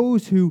is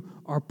those who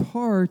are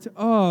part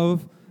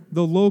of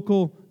the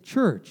local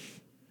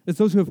church. It's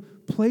those who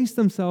have placed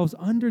themselves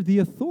under the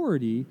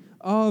authority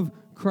of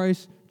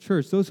Christ's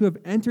church, those who have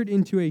entered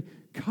into a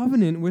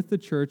covenant with the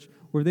church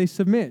where they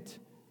submit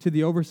to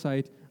the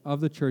oversight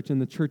of the church,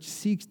 and the church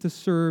seeks to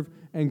serve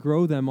and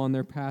grow them on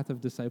their path of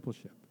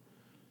discipleship.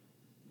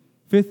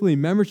 Fifthly,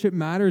 membership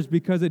matters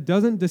because it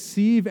doesn't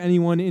deceive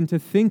anyone into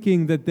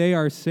thinking that they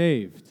are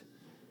saved.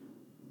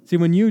 See,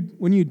 when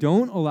you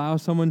don't allow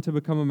someone to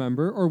become a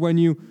member, or when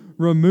you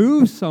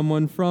remove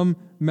someone from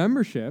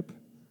membership,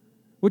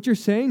 what you're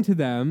saying to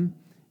them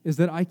is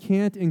that I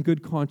can't in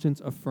good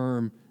conscience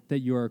affirm that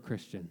you are a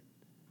Christian.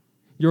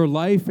 Your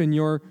life and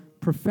your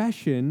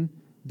profession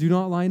do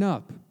not line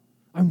up.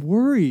 I'm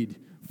worried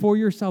for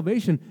your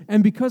salvation.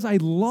 And because I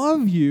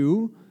love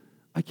you,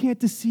 I can't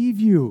deceive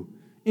you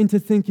into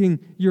thinking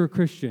you're a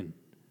Christian.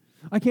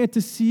 I can't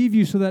deceive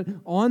you so that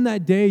on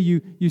that day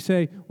you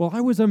say, well,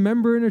 I was a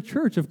member in a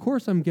church. Of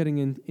course I'm getting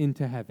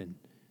into heaven.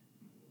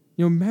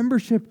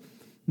 Membership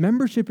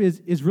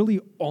is really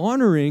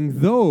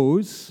honoring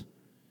those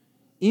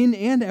in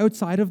and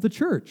outside of the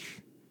church.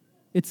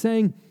 It's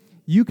saying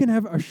you can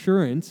have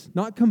assurance,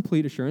 not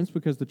complete assurance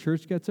because the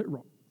church gets it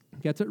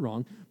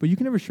wrong, but you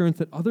can have assurance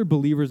that other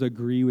believers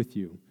agree with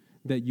you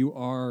that you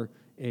are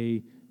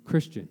a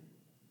Christian.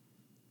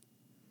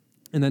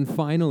 And then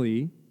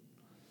finally,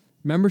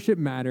 membership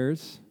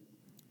matters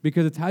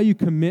because it's how you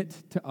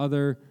commit to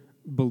other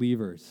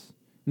believers.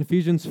 In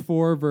Ephesians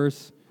 4,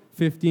 verse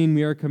 15,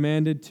 we are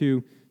commanded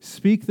to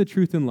speak the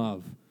truth in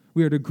love.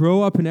 We are to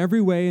grow up in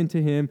every way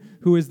into Him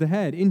who is the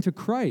head, into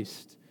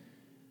Christ,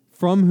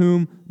 from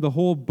whom the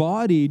whole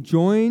body,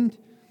 joined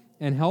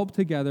and held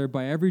together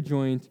by every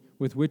joint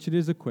with which it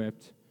is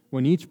equipped,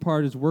 when each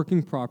part is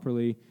working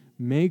properly,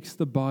 makes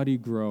the body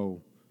grow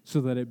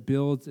so that it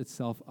builds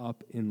itself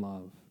up in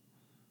love.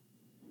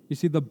 You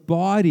see, the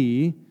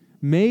body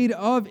made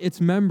of its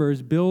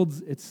members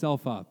builds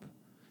itself up.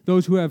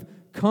 Those who have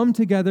come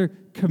together,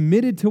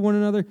 committed to one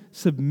another,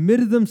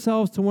 submitted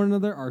themselves to one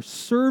another, are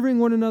serving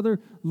one another,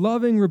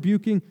 loving,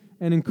 rebuking,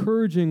 and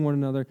encouraging one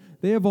another.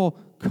 They have all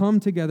come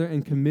together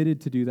and committed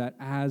to do that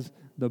as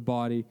the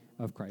body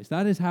of Christ.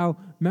 That is how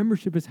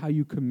membership is how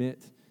you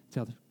commit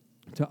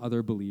to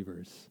other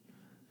believers.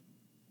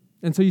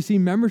 And so you see,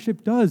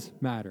 membership does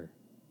matter.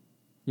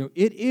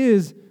 It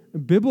is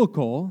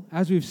biblical,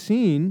 as we've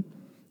seen.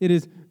 It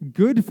is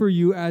good for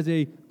you as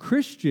a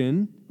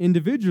Christian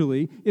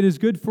individually. It is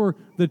good for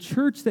the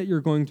church that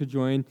you're going to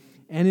join.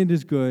 And it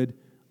is good,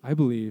 I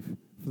believe,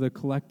 for the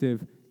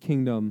collective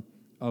kingdom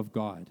of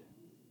God.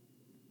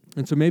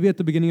 And so maybe at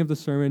the beginning of the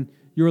sermon,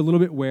 you're a little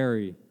bit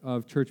wary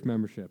of church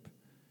membership.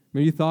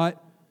 Maybe you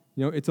thought,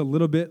 it's a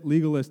little bit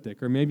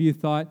legalistic, or maybe you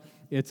thought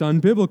it's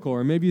unbiblical,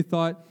 or maybe you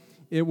thought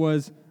it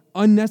was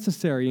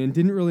unnecessary and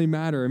didn't really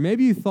matter, or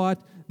maybe you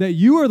thought that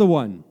you are the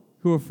one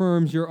who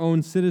affirms your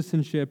own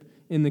citizenship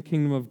in the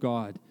kingdom of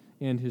God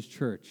and His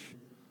church.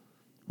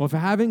 Well, if I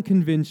haven't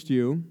convinced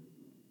you,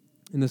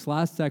 in this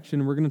last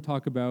section, we're going to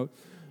talk about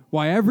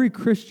why every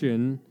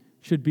Christian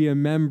should be a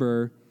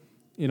member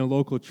in a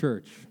local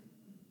church.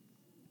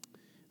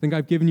 I think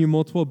I've given you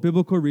multiple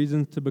biblical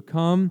reasons to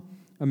become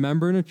a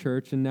member in a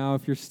church, and now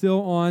if you're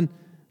still on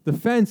the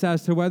fence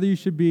as to whether you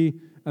should be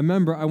a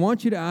member, I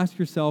want you to ask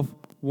yourself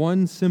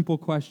one simple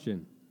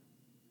question.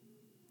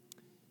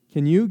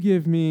 Can you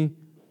give me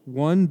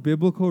one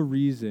biblical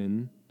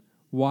reason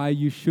why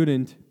you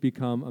shouldn't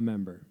become a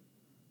member?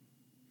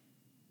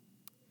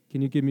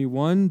 Can you give me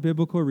one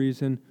biblical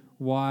reason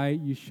why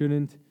you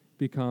shouldn't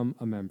become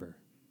a member?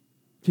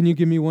 Can you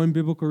give me one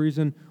biblical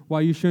reason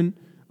why you shouldn't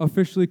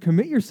officially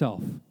commit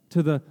yourself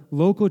to the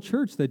local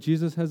church that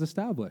Jesus has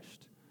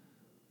established?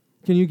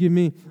 Can you give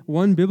me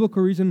one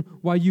biblical reason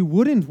why you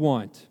wouldn't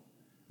want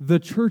the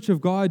church of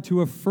God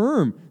to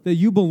affirm that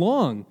you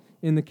belong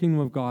in the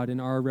kingdom of God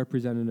and are a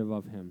representative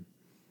of Him?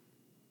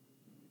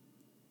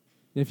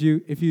 If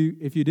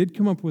you did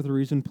come up with a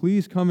reason,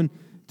 please come and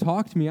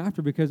talk to me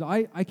after, because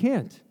I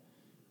can't.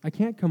 I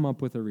can't come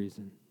up with a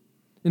reason.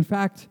 In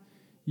fact,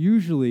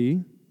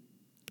 usually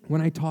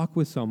when I talk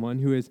with someone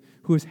who is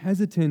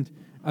hesitant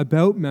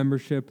about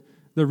membership,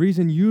 the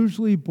reason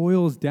usually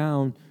boils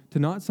down to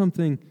not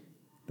something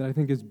that I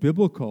think is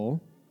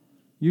biblical,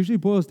 usually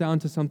boils down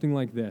to something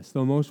like this,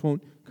 though most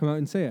won't come out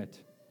and say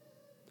it.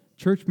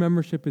 Church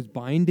membership is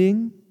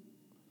binding,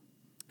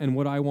 and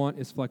what I want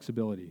is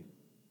flexibility.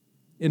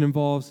 It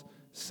involves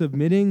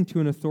submitting to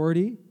an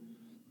authority,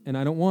 and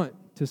I don't want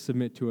to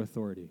submit to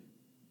authority.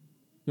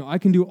 I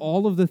can do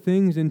all of the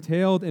things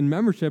entailed in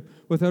membership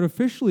without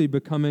officially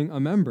becoming a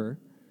member.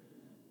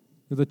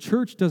 The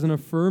church doesn't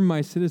affirm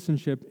my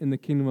citizenship in the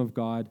kingdom of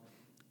God.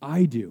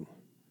 I do.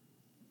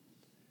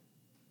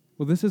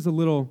 Well, this is a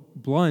little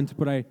blunt,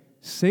 but I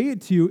say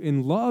it to you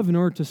in love in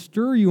order to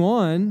stir you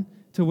on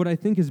to what I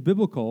think is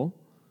biblical.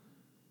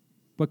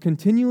 But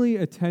continually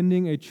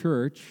attending a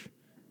church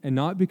and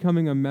not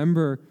becoming a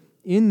member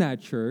in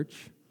that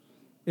church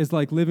is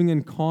like living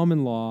in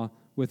common law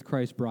with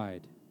Christ's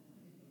bride.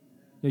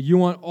 You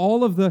want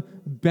all of the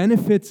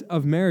benefits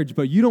of marriage,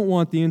 but you don't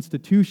want the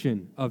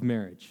institution of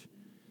marriage.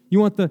 You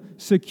want the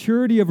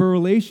security of a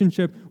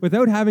relationship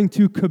without having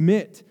to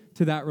commit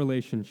to that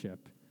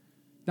relationship.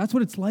 That's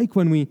what it's like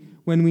when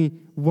we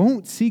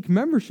won't seek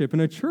membership in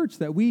a church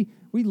that we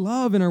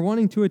love and are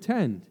wanting to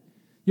attend.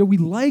 We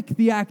like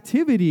the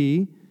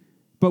activity,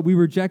 but we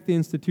reject the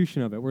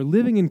institution of it. We're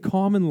living in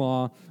common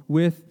law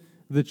with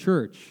the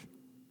church.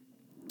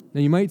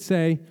 Now you might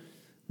say,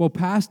 well,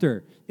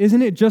 Pastor,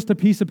 isn't it just a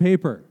piece of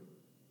paper?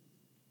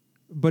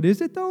 But is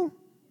it though?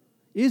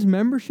 Is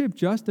membership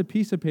just a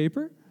piece of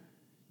paper?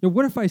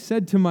 What if I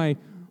said to my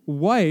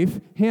wife,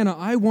 Hannah,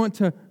 I want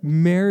to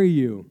marry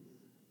you,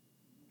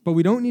 but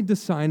we don't need to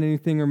sign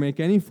anything or make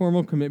any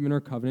formal commitment or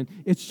covenant.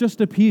 It's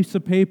just a piece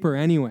of paper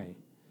anyway.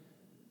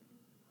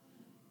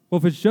 Well,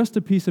 if it's just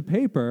a piece of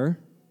paper,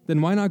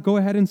 then why not go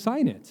ahead and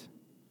sign it?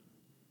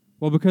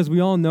 Well, because we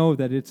all know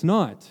that it's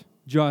not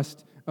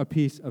just a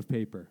piece of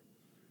paper.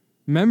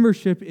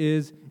 Membership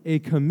is a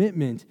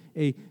commitment,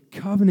 a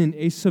covenant,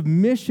 a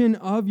submission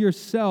of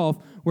yourself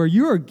where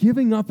you are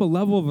giving up a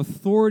level of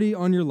authority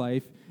on your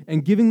life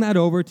and giving that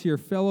over to your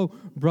fellow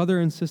brother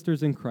and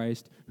sisters in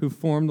Christ who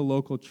form the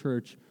local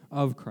church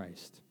of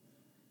Christ.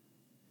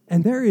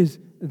 And there is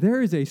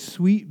a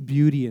sweet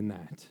beauty in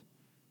that.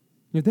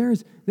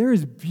 There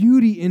is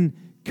beauty in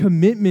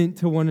commitment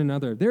to one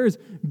another. There is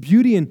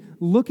beauty in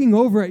looking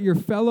over at your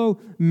fellow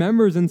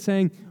members and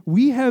saying,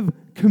 we have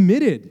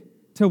committed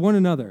to one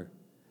another,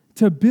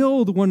 to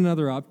build one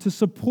another up, to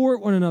support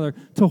one another,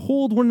 to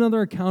hold one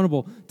another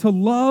accountable, to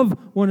love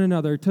one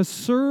another, to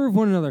serve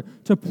one another,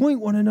 to point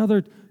one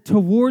another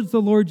towards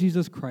the Lord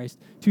Jesus Christ,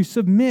 to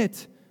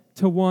submit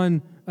to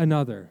one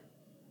another.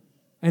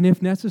 And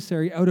if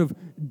necessary, out of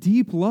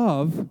deep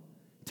love,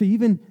 to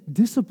even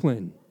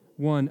discipline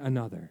one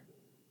another.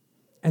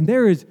 And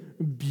there is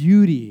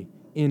beauty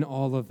in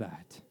all of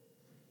that.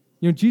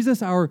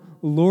 Jesus, our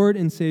Lord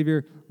and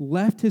Savior,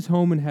 left his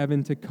home in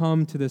heaven to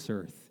come to this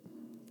earth.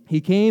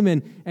 He came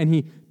and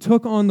he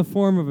took on the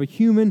form of a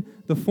human,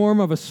 the form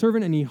of a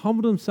servant, and he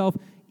humbled himself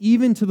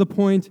even to the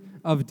point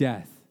of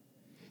death.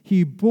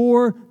 He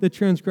bore the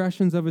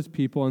transgressions of his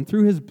people, and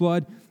through his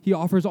blood, he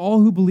offers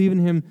all who believe in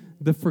him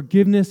the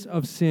forgiveness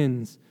of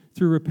sins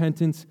through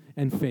repentance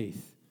and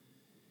faith.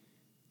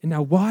 And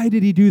now, why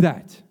did he do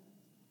that?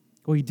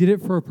 Well, he did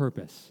it for a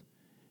purpose,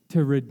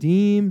 to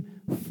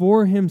redeem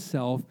for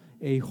himself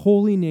a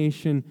holy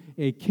nation,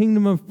 a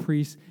kingdom of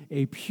priests,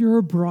 a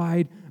pure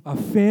bride, a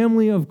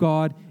family of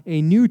God,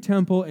 a new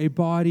temple, a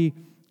body,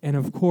 and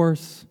of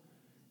course,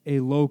 a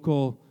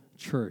local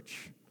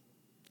church.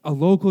 A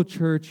local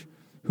church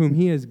whom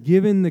he has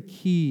given the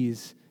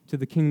keys to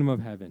the kingdom of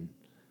heaven.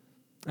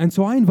 And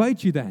so I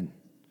invite you then,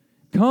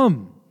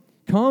 come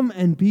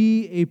and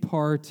be a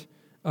part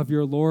of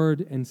your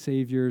Lord and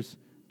Savior's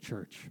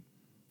church.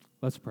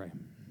 Let's pray.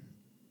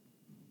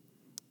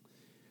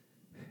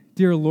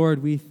 Dear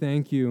Lord, we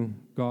thank you,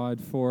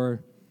 God,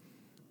 for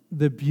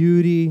the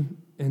beauty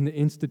and the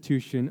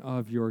institution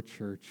of your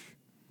church.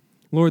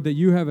 Lord, that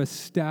you have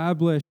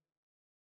established